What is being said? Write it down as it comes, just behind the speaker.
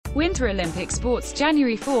Winter Olympic Sports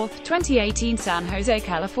January 4, 2018 San Jose,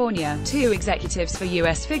 California. Two executives for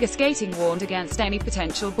U.S. figure skating warned against any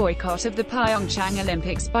potential boycott of the Pyeongchang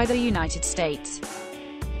Olympics by the United States.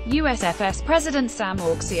 USFS President Sam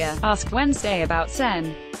Auxier asked Wednesday about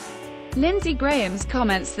Sen. Lindsey Graham's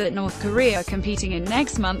comments that North Korea competing in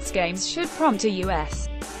next month's games should prompt a U.S.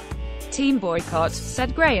 team boycott,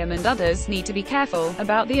 said Graham and others need to be careful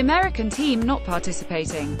about the American team not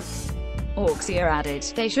participating. Auxier added,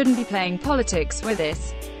 they shouldn't be playing politics with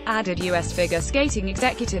this. Added U.S. figure skating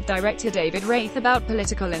executive director David Raith about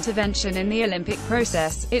political intervention in the Olympic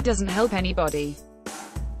process, it doesn't help anybody.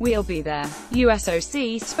 We'll be there.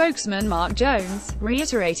 USOC spokesman Mark Jones,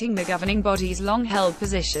 reiterating the governing body's long-held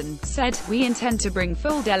position, said, we intend to bring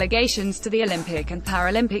full delegations to the Olympic and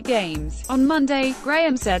Paralympic Games. On Monday,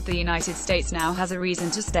 Graham said the United States now has a reason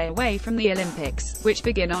to stay away from the Olympics, which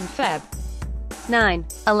begin on Feb. 9.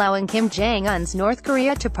 Allowing Kim Jong-un's North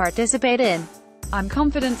Korea to participate in. I'm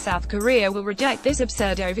confident South Korea will reject this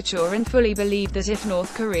absurd overture and fully believe that if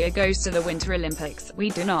North Korea goes to the Winter Olympics, we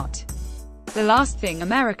do not. The last thing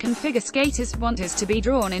American figure skaters want is to be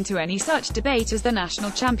drawn into any such debate as the national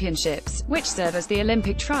championships, which serve as the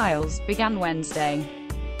Olympic trials, began Wednesday.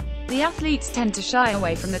 The athletes tend to shy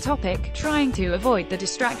away from the topic, trying to avoid the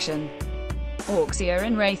distraction. Auxier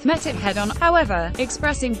and Raith met it head-on, however,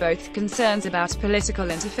 expressing both concerns about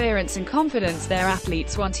political interference and confidence their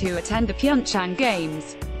athletes want to attend the Pyeongchang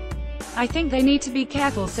Games. I think they need to be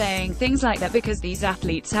careful saying things like that because these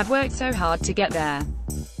athletes have worked so hard to get there.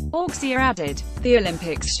 Auxier added, the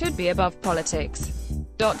Olympics should be above politics.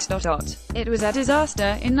 It was a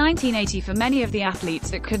disaster in 1980 for many of the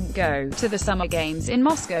athletes that couldn't go to the Summer Games in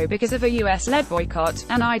Moscow because of a US-led boycott,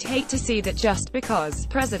 and I'd hate to see that just because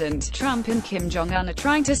President Trump and Kim Jong-un are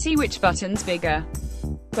trying to see which button's bigger.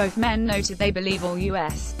 Both men noted they believe all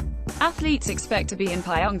US athletes expect to be in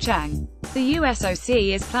Pyeongchang. The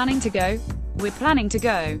USOC is planning to go. We're planning to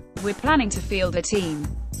go. We're planning to field a team.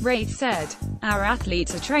 Raith said, our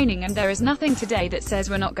athletes are training and there is nothing today that says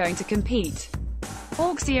we're not going to compete.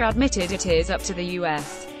 Auxier admitted it is up to the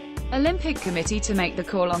U.S. Olympic Committee to make the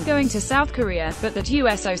call on going to South Korea, but that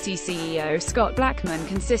USOC CEO Scott Blackman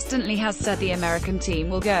consistently has said the American team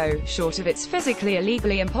will go, short of it's physically or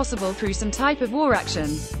legally impossible through some type of war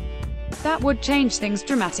action. That would change things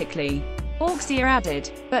dramatically. Auxier added,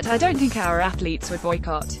 but I don't think our athletes would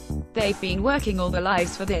boycott. They've been working all their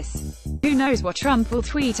lives for this. Who knows what Trump will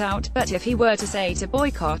tweet out, but if he were to say to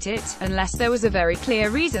boycott it, unless there was a very clear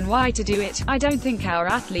reason why to do it, I don't think our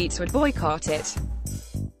athletes would boycott it.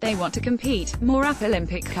 They want to compete. More app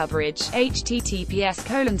Olympic coverage.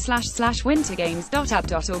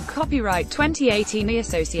 https://wintergames.app.org. Copyright 2018 The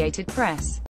Associated Press.